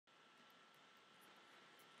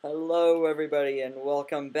Hello, everybody, and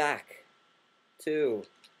welcome back to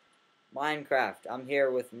Minecraft. I'm here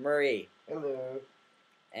with Murray, Hello.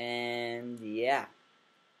 and yeah,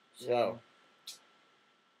 so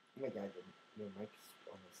Oh my god, your mic's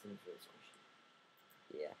on this thing is really squishy.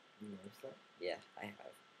 yeah, You notice that? yeah, I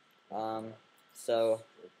have. So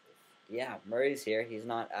yeah, Murray's here. He's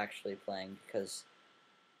not actually playing because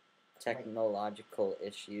technological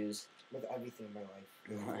issues. With everything in my life.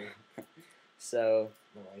 So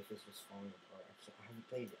My life is just falling apart. I haven't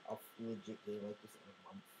played a legit game like this in a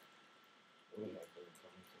month. What have I been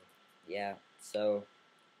trying to? yeah, so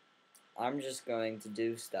I'm just going to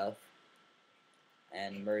do stuff,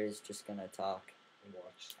 and Murray's just gonna talk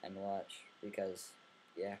And watch. because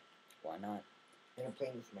yeah, why not? And I'm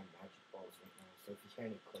playing with my magic balls right now, so if you hear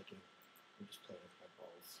any clicking, I'm just playing with my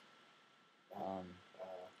balls.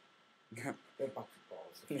 They're bucket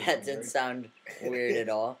balls. That didn't sound weird at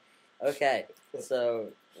all. Okay,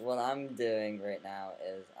 so what I'm doing right now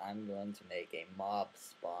is I'm going to make a mob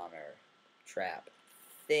spawner trap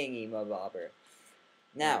thingy mobobber.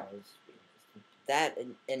 Now, that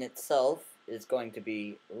in itself is going to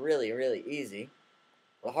be really, really easy.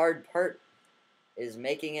 The hard part is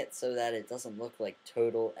making it so that it doesn't look like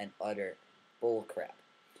total and utter bullcrap.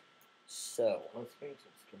 So,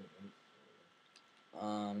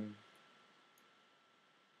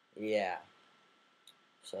 yeah.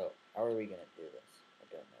 So, how are we gonna do this? I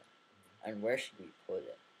don't know. And where should we put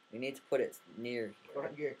it? We need to put it near Go on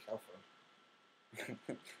here. your cow farm.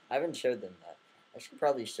 I haven't showed them that. I should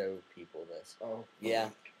probably show people this. Oh. Yeah.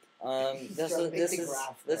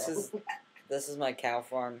 This is my cow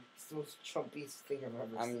farm. It's the most chumpiest thing I've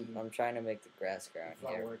ever seen. I'm trying to make the grass grow It's in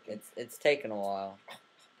here. not working. It's taken a while,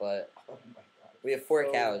 but Oh my god. we have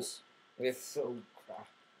four cows. We have so crap.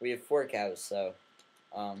 We have 4 cows, so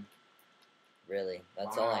really,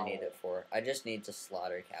 that's all I need Wow. it for. I just need to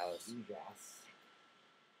slaughter cows. Huge ass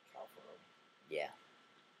cow farm. Yeah.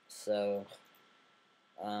 So,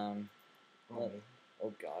 Oh,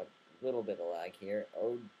 oh god, a little bit of lag here.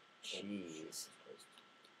 Oh jeez.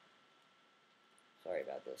 Sorry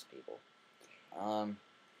about this, people.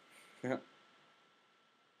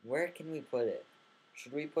 Where can we put it?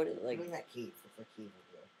 Should we put it like? Put in that cave. What's that cave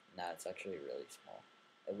over there? Nah, it's actually really small.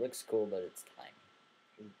 It looks cool, but it's tiny.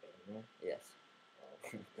 Have you been in there? Yes.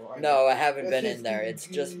 Well, No, I haven't been in there. It's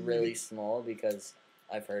just really small because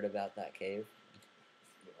I've heard about that cave.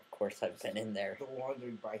 Yeah. Of course, I've been in there. The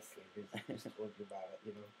wandering bystanders just told you about it,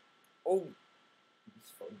 you know? Oh,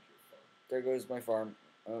 It's fun, your farm. there goes my farm.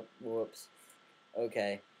 Oh, whoops.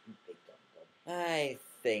 Okay. You big dumb. I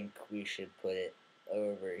think we should put it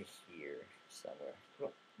over here somewhere. Put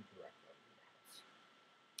up direct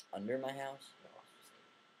Under my house? No, I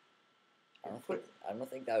was just kidding. I don't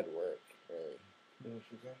think that would work, really. You know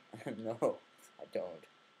what you said? No, I don't.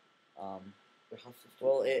 The house is too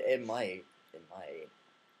Well, big. it might. It might.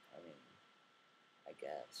 I mean, I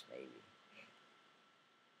guess, maybe.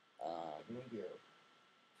 Maybe a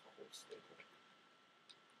whole staple.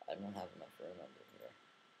 I don't have enough room under here.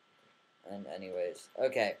 And anyways,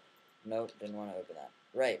 okay. Nope, didn't want to open that.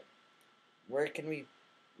 Right. Where can we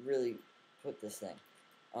really put this thing?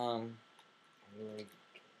 Anyway,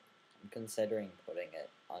 I'm considering putting it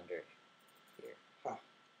under here. Huh.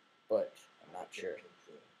 But I'm not sure.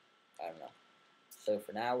 I don't know. So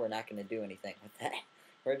for now, we're not going to do anything with that.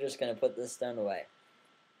 We're just going to put this stone away.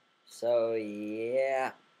 So,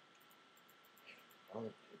 yeah.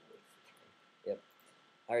 Yep.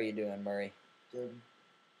 How are you doing, Murray? Good.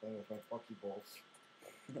 Playing with my bucky balls.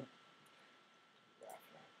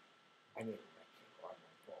 I need a rectangle on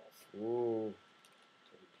my balls. Ooh.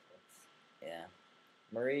 Yeah.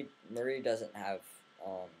 Murray doesn't have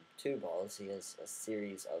 2 balls. He has a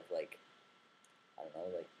series of like, I don't know,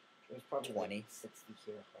 like There's probably 20. Like 60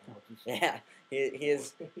 here. Yeah,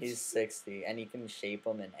 he's 60, and he can shape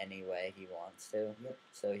them in any way he wants to. Yep.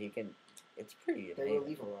 So he can. It's pretty They amazing.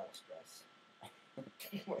 relieve a lot of stress. Oh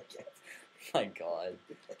My God.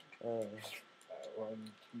 1, 2, 3,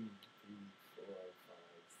 4, 5,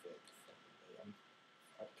 6, 7, 8.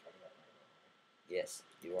 I'm counting that Yes,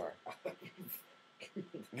 you are.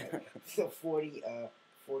 right. So 40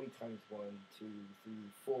 times 1, 2, 3,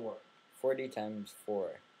 4. 40 times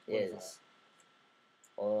 4 What is.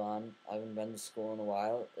 Hold on, I haven't been to school in a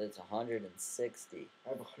while. It's 160. I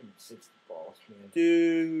have 160 balls, man.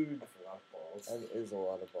 Dude, That's a lot of balls. that is a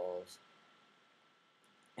lot of balls.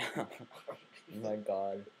 Oh my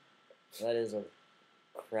God, that is a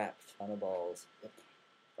crap ton of balls.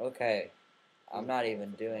 Okay, I'm not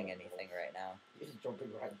even doing anything right now. You're just jumping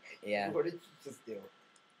around. Yeah, What did you just do?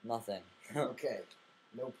 nothing. Okay.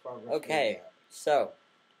 No progress. Okay, so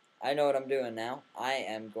I know what I'm doing now. I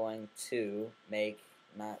am going to make,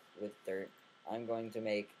 not with dirt, I'm going to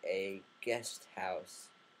make a guest house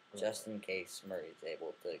just in case Murray's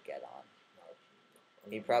able to get on.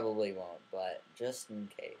 He probably won't, but just in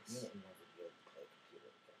case.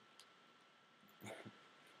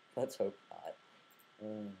 Let's hope not.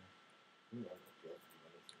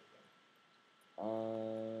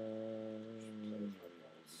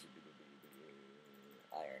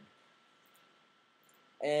 Iron.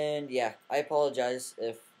 And yeah, I apologize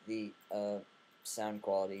if the sound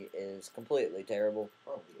quality is completely terrible.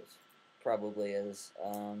 Probably is.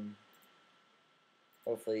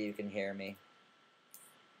 Hopefully you can hear me.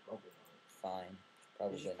 Probably not. Fine.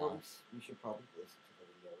 Probably not. You should probably listen to the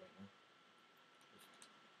video right now.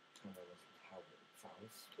 Just kind of listen to how it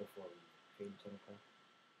sounds before we fade to the car.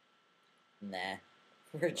 Nah.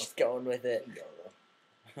 We're just going with it.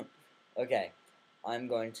 Okay. I'm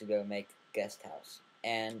going to go make guest house.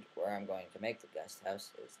 And where I'm going to make the guest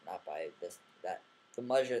house is not by the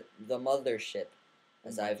mothership,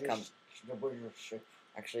 as I've come. The mothership.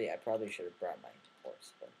 Actually, I probably should have brought my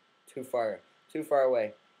horse, but too far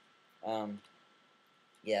away.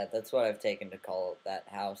 Yeah, that's what I've taken to call that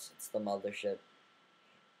house. It's the mothership,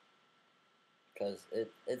 because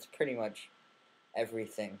it's pretty much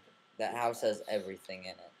everything. That house has everything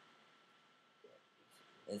in it.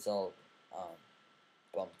 It's all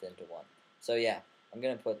bumped into one. So yeah, I'm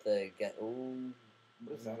gonna put the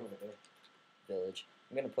What is that over there? Village.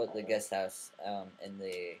 I'm gonna put the guest house in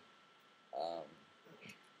the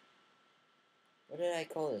what did I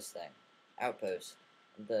call this thing? Outpost.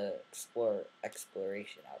 The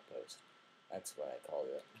exploration outpost. That's what I called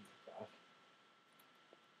it.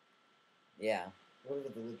 Yeah. What are the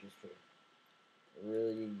villagers for?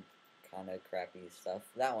 Really kind of crappy stuff.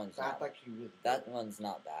 That one's actually really that good. one's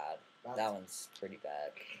not bad. That one's pretty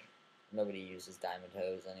bad. Nobody uses diamond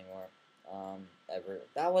hose anymore. Ever.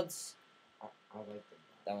 That one's I like them.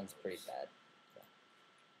 That one's pretty bad.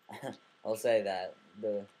 I'll say that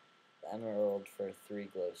the emerald for 3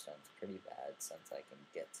 glowstones pretty bad since I can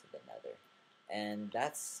get to the nether. And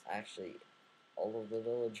that's actually all of the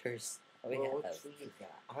villagers we have. What tree is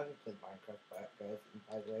that? I haven't played Minecraft, guys,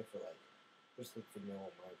 by the way, for just vanilla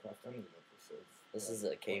Minecraft. I don't even know what this is. This is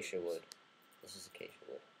acacia wood. This is acacia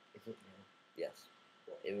wood. Is it now? Yes.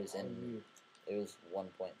 It was 1.7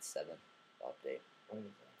 update. When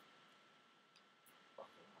was that?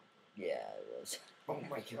 Yeah, it was. Oh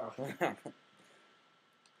my god.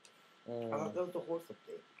 I thought that was the horse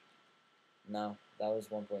update. No, that was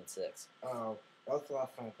 1.6. Oh, that was the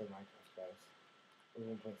last time I played Minecraft, guys. It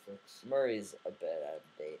was 1.6. Murray's a bit out of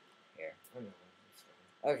date here. I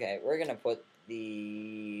know. Okay, we're gonna put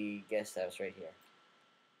the guest house right here.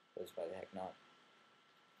 Because why the heck not?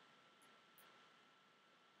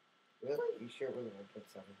 Really? You sure it wasn't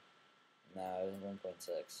 1.7? No, it was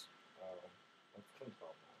 1.6. Oh, that's kind of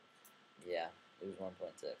problem. Yeah, it was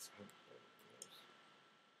 1.6.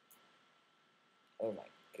 Oh my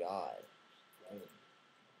god.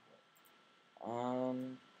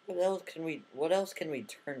 What else can we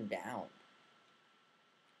turn down?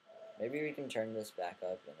 Maybe we can turn this back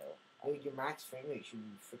up and it'll... Your max frame rate should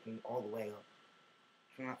be freaking all the way up.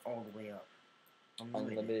 Not all the way up.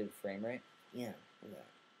 Unlimited frame rate? Yeah, look at that.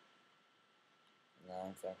 No,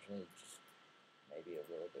 it's actually just maybe a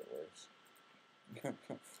little bit worse.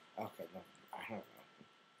 Okay, no, I don't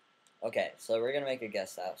know. Okay, so we're gonna make a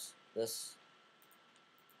guest house. This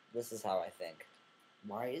is how I think.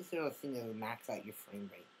 Why is there a thing that will max out your frame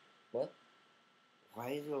rate? What? Why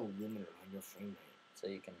is there a limiter on your frame rate? So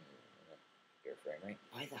you can limit your frame rate.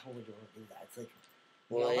 Why the hell would you want to do that? It's like...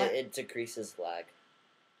 Well, it decreases lag.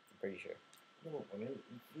 I'm pretty sure. No, I mean,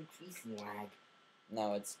 it's increasing lag.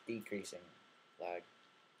 No, it's decreasing lag.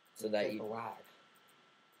 So it's that like you... lag.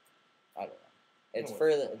 I don't know.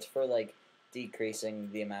 It's for like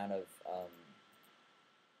decreasing the amount of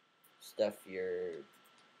stuff your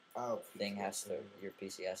thing has to your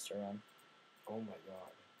PC has to run. Oh my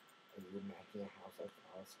god! Are you making a house like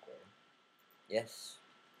a square? Yes,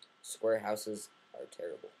 square houses are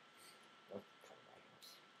terrible. That's kind of my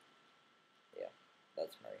house. Yeah,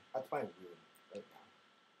 that's Murray. That's my room right now.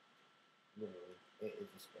 Literally, it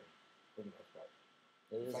is a square for the most part.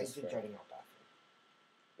 It is like a square. the jutting out bathroom.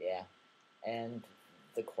 Yeah. And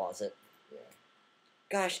the closet. Yeah.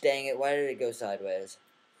 Gosh dang it, why did it go sideways?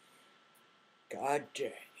 God dang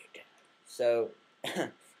it. So,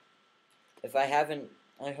 if I haven't,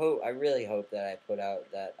 I really hope that I put out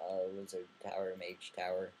that Wizard Tower, Mage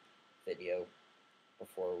Tower video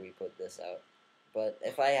before we put this out. But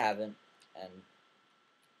if I haven't, then I'm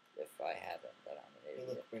an Hey, idiot.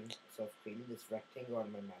 look, Bryn, so I've created this rectangle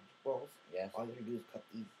on my magic balls. Yes. All you gotta do is cut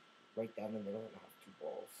these right down the middle and have 2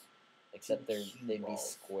 balls. Except Cube they'd be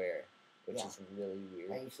balls. square, which Yeah. is really I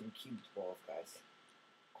weird. use some cubed balls, guys.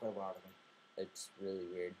 Quite a lot of them. It's really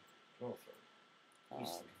weird. No, Um,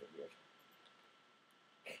 weird.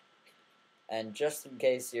 and just in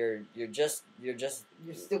case you're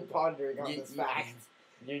still pondering on this fact.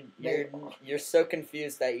 You're so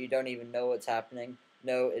confused that you don't even know what's happening.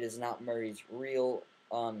 No, it is not Murray's real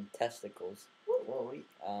testicles. Whoa, wait.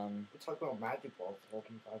 We're talking about magic balls the whole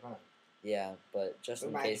time. Yeah, but just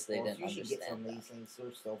in case they didn't you should understand get some of these things.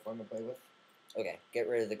 They're so fun to play with. Okay, get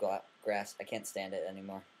rid of the grass. I can't stand it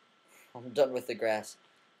anymore. I'm done with the grass.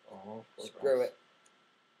 Oh, screw grass. it.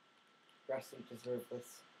 Grass don't deserve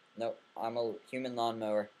this. Nope, I'm a human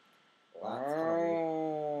lawnmower.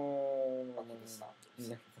 Well, that's kind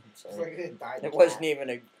of weird. It wasn't even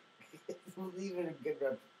a it wasn't even a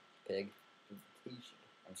good pig.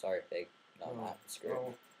 I'm sorry, pig. No, I'm not. Screw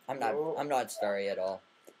it. No. I'm not sorry at all.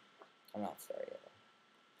 I'm not sorry at all.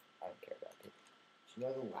 I don't care about pig. Do you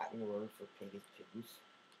know the Latin word for pig is pigus?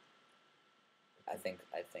 I think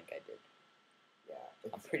I did. Yeah.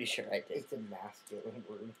 I'm pretty sure I did. It's a masculine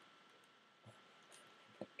word.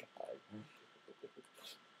 Oh my God.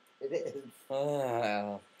 It is.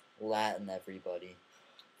 Oh, Latin, everybody.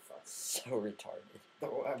 Fuck. So retarded.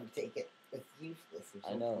 Don't ever take it. It's useless. There's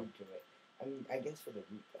I no know. point to it. I mean, I guess for the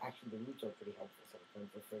root, actually the roots are pretty helpful sometimes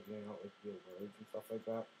for figuring out like real words and stuff like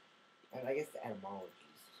that. And I guess the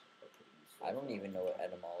etymologies are pretty useful. I don't even know what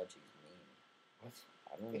etymologies mean. What?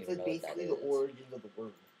 I don't It's even know like what that basically is. the origins of the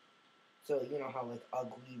word. So you know how like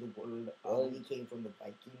ugly, the word ugly came from the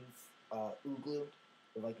Vikings, uglu,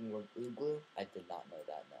 the Viking word uglu. I did not know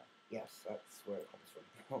that. No. Yes, that's where it comes from.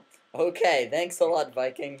 Okay, thanks a lot,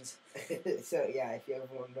 Vikings. So yeah, if you ever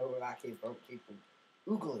want to know where that came from, it came from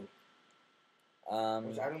uglu.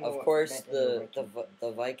 Which I don't know Of what course, meant in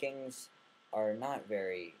the Vikings are not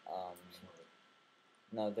very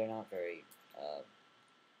no, they're not very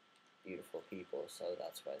beautiful people, so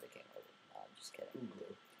that's why they came over. No, I'm just kidding.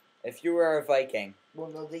 Uglu. If you are a Viking, well,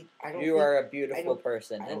 no, I don't. You are a beautiful don't-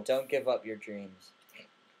 person, and don't give up your dreams.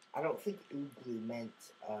 I don't think uglu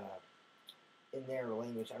meant in their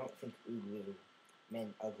language. I don't think uglu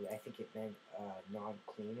meant ugly. I think it meant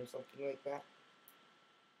non-clean or something like that.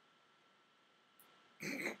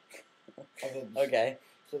 And then, Okay.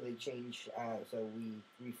 So they changed. So we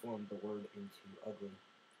reformed the word into ugly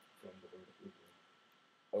from the word ugly.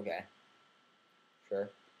 Okay. Sure.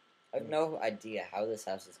 I have no idea how this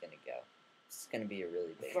house is gonna go. This is gonna be a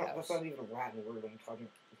really big house. That's not even a Latin word. I'm talking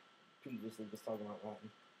previously just talking about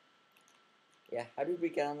Latin. Yeah. How did we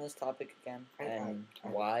get on this topic again? And I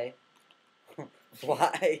why?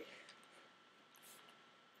 Why?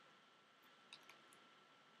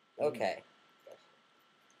 Okay.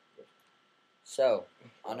 So,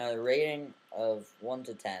 on a rating of 1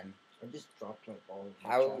 to 10, I just dropped my ball in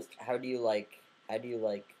my chest. how do you like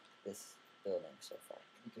this building so far? I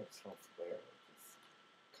think it smells square, which is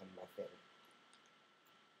kind of my thing.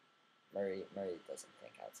 Murray doesn't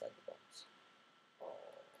think outside the box.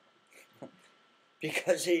 Oh.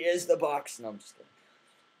 Because he is the box. No, I'm just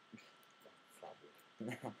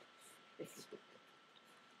kidding. No.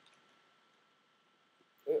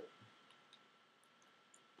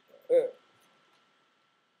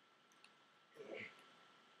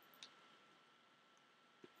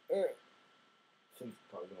 Finn's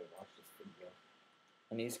probably gonna watch this video.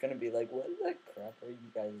 And he's gonna be like, "What the crap are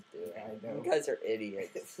you guys doing? Yeah, I know. You guys are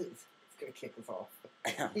idiots." It's gonna kick us off.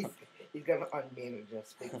 he's gonna unmanage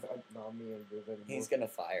us because I'm not managers anymore. He's gonna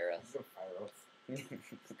fire us. He's gonna fire us.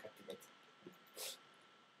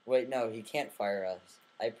 Wait, no, he can't fire us.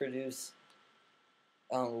 I produce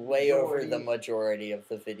way over the majority of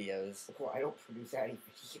the videos. Well, I don't produce any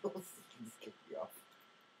videos. He can just kick me off.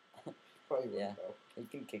 Probably wouldn't, Yeah. though. He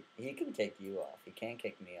can kick you off. He can't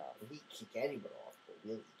kick me off. He kick anyone off, but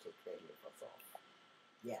will he kick any of us off?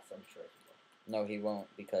 Yes, I'm sure he will. No, he won't,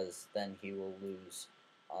 because then he will lose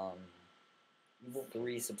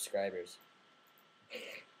 3 subscribers.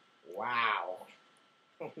 Wow.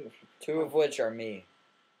 2 of which are me.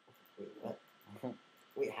 Wait, what?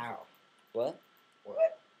 Wait, how? What?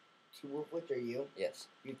 What? 2 of which are you? Yes.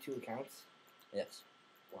 You have 2 accounts? Yes.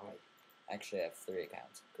 Why? Actually, I have 3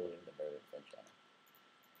 accounts, including the Murder Flynn channel.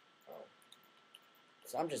 Oh.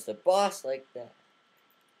 So I'm just a boss like that.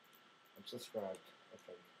 I'm subscribed, I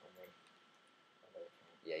think, on my other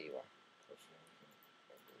account. Yeah, you are. Personal account, I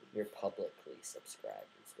believe. You're publicly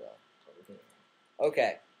subscribed as well. Probably.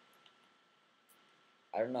 Okay.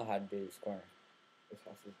 I don't know how to do this corner. This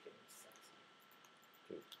house is getting sexy.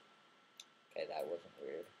 Dude. Okay, that wasn't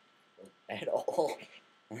weird. At all.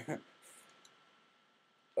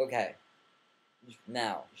 Okay.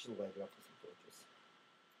 Now. You should light it up with some torches.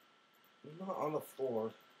 You're not on the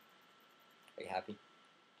floor. Are you happy?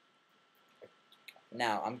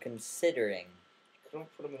 Now, I'm considering... Couldn't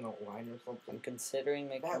put them in a line or something? I'm considering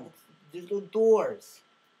making... There's no doors.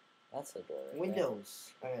 That's a door right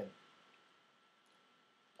Windows. there.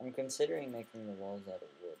 I'm considering making the walls out of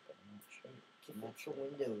wood, but I'm not sure. Natural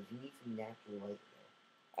windows. You need some natural light there.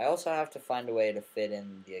 I also have to find a way to fit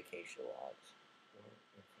in the acacia logs.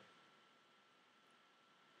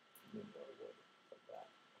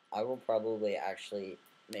 I will probably actually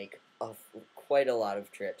make quite a lot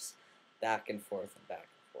of trips back and forth and back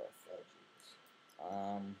and forth. Oh, Jesus.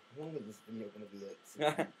 How long is this video going to be?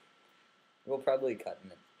 Like? We'll probably cut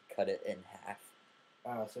it in half.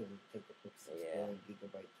 So you take the pixels, yeah.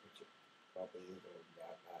 Gigabytes, which it probably is over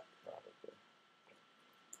that probably.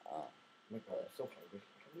 Oh my God, I'm so hungry.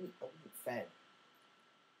 I wasn't fed.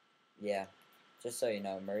 Yeah, just so you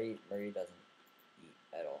know, Murray doesn't eat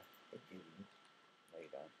at all. I do. No, you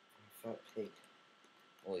don't. I'm a fat pig.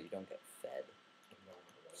 Well, you don't get fed. No.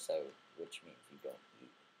 So, which means you don't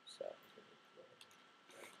eat.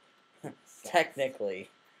 So, technically.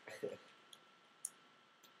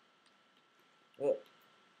 Look.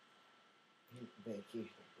 The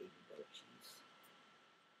occasional baby goat cheese.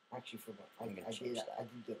 Actually, for I did go to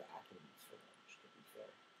Applebee's for lunch. To be fair.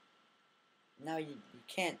 No, you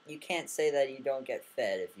can't say that you don't get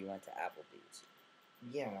fed if you went to Applebee's.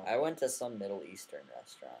 Yeah. I went to some Middle Eastern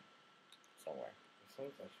restaurant somewhere.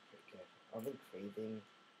 Sounds actually pretty good. I've been craving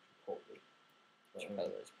Chipotle.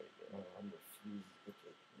 Chipotle is pretty good. I'm refused to take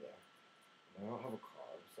it. Yeah. And I don't have a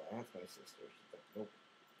car, so I asked my sister. She's like, nope.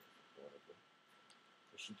 Whatever.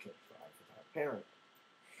 But she couldn't drive without a parent.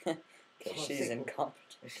 Because she's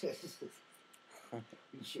incompetent.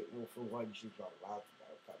 Well, for one, she's not allowed to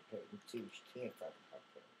drive without a parent. And two, she can't drive without a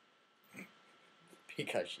parent.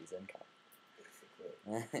 Because she's incompetent. Basically.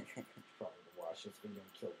 She's probably going to watch this video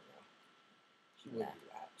and kill me now. She wouldn't do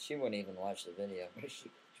that. She wouldn't even watch the video.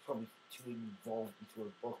 She's probably too involved into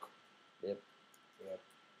her book. Yep. Yep.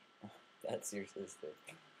 That's your sister.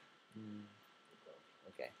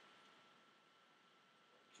 Okay.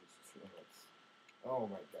 Jesus, oh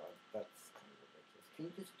my God, that's kind of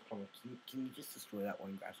ridiculous. Can you just destroy that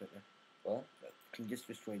one grass right there? What? Can you just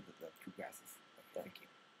destroy the two grasses? Okay. Thank you.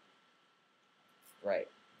 Right.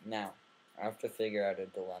 Now, I have to figure out a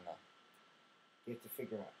dilemma. You have to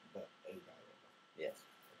figure out the A dilemma. Yes.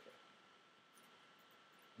 Okay.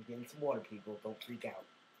 I'm getting some water, people. Don't freak out.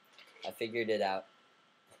 I figured it out.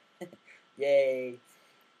 Yay!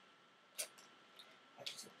 I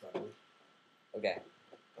just looked ugly. Okay.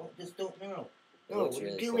 Oh, just don't know. It No, looks what are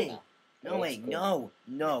really you cool doing? now. No, wait, no,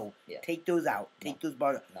 no. Yeah. Take those out. No. Take those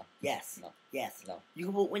bars. No. Yes. No. Yes. No. You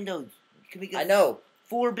can put windows. You can make I know.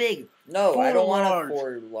 4 big. No, 4 I don't large. want a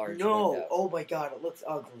 4 large No. window. Oh my God, it looks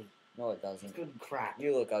ugly. No, it It's doesn't. gonna be crap.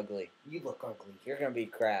 You look ugly. You look ugly. You're gonna be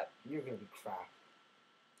crap. You're gonna be crap.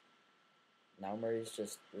 Now Murray's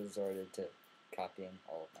just resorted to copying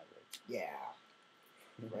all of my words. Yeah.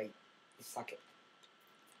 Right. Suck it.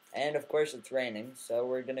 And of course it's raining, so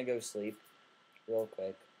we're gonna go sleep real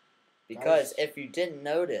quick. Because if you didn't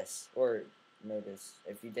notice,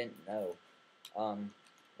 if you didn't know,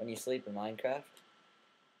 when you sleep in Minecraft,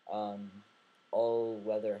 all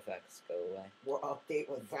weather effects go away. What update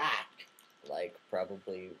was that? Like,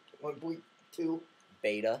 probably 1.2?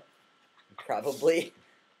 beta. Probably.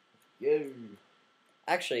 Yeah.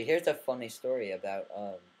 Actually, here's a funny story about,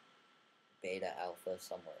 beta, alpha,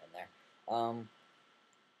 somewhere in there.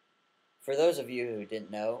 For those of you who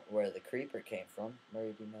didn't know where the creeper came from,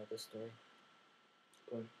 Murray, do you know this story?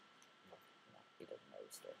 Good. No, he doesn't know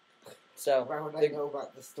the story. So, why would I know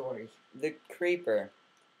about the story? The creeper,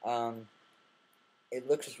 it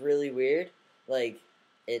looks really weird. Like,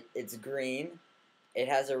 it's green. It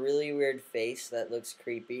has a really weird face that looks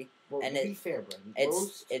creepy. Well, and to be fair, Brendan,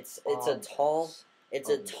 it's a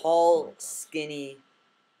tall, skinny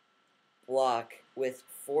block with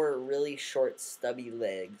 4 really short, stubby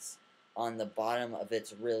legs on the bottom of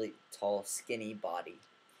its really tall, skinny body,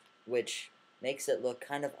 which makes it look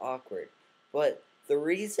kind of awkward. But the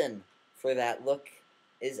reason for that look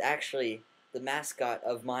is actually the mascot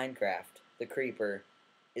of Minecraft, the creeper,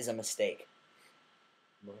 is a mistake.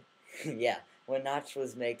 What? Yeah, when Notch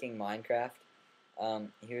was making Minecraft,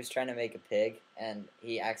 he was trying to make a pig, and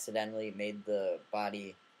he accidentally made the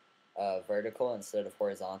body vertical instead of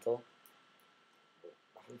horizontal.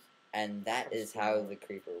 And that is how the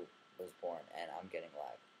creeper was born, and I'm getting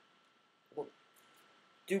lag. Well,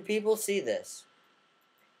 do people see this?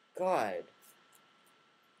 God.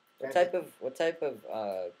 What type of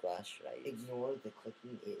glass should I use? Ignore the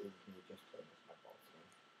clicking. It is me just playing with my balls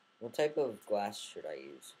What type of glass should I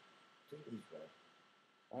use? Don't use red.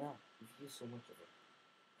 Why not? You've used so much of it.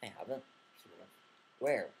 I haven't. Sure enough.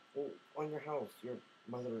 Where? Well, on your house, your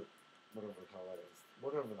mother, whatever the hell that is.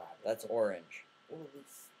 Whatever that is. That's orange. Well,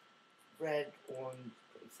 it's red, orange,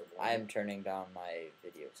 pretty similar. I am turning down my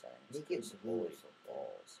video settings. Make it blue or Holy something.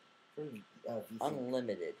 balls. Turn VC.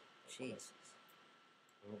 Unlimited. Jesus.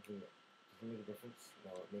 Does it make a difference?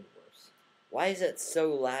 No, it made it worse. Why is it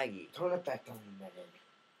so laggy? Turn it back on unlimited.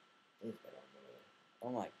 It's better unlimited.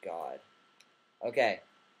 Oh my god. Okay.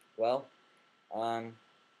 Well,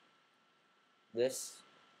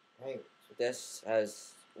 Hey. this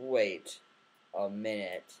has, wait a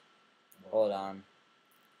minute. Hold on.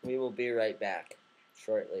 We will be right back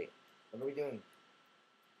shortly. What are we doing?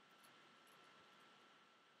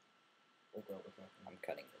 Oh god, what's happening? I'm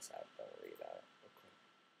cutting this out. Don't worry about it. Okay.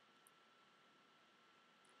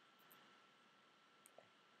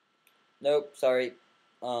 Nope, sorry.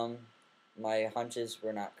 My hunches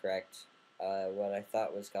were not correct. What I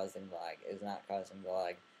thought was causing lag is not causing the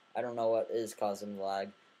lag. I don't know what is causing the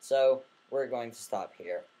lag. So, we're going to stop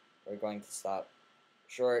here. We're going to stop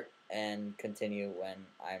short and continue when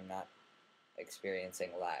I'm not experiencing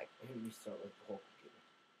lag. And we start with the whole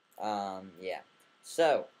computer. Yeah.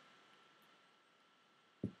 So,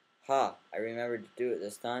 I remembered to do it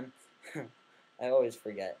this time. I always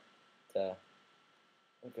forget to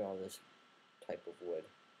look at all this type of wood.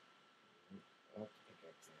 I'll have to pick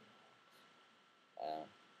X and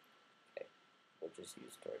Okay. We'll just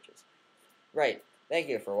use torches. Right. Thank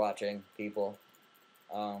you for watching, people.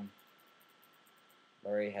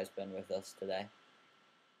 Murray has been with us today.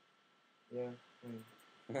 Yeah.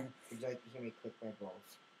 Would you like to hear me click my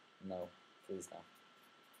balls? No, please no.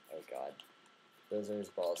 Oh god. Those are his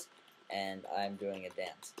balls. And I'm doing a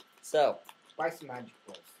dance. So, Buy some magic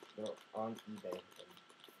balls. They're on eBay and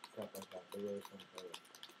stuff like that. They're really fun to play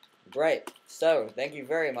with. right. So, thank you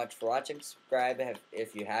very much for watching. Subscribe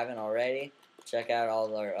if you haven't already. Check out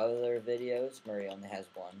all our other videos. Murray only has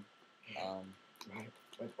one.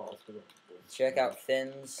 My balls are Check out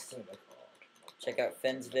Finn's. Check out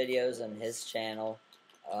Finn's videos on his channel.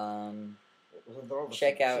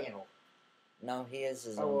 Check out. Channel. No, he has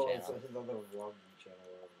his own channel. So his other vlogging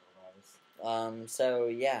channel. So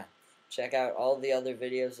yeah, check out all the other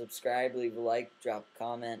videos. Subscribe, leave a like, drop a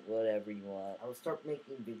comment, whatever you want. I will start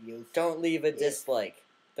making videos. Don't leave a dislike.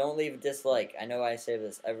 Don't leave a dislike. I know I say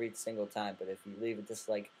this every single time, but if you leave a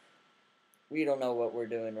dislike, we don't know what we're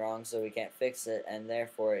doing wrong, so we can't fix it, and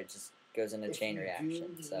therefore it just goes in a chain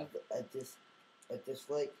reaction. So a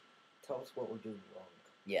dislike, tell us what we're doing wrong.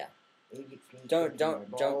 Yeah. Maybe it's me Don't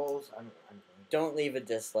balls. I don't know. Don't leave a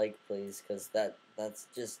dislike, please, because that's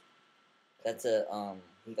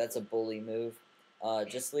a bully move.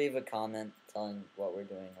 Just leave a comment telling what we're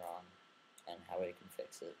doing wrong and how we can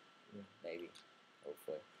fix it. Yeah. Maybe,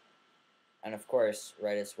 hopefully. And of course,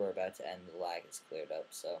 right as we're about to end, the lag is cleared up.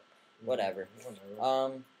 So whatever.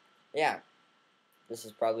 Yeah. This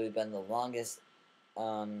has probably been the longest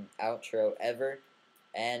outro ever.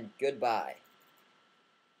 And goodbye.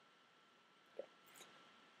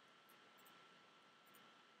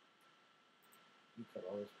 You cut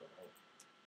all this part out.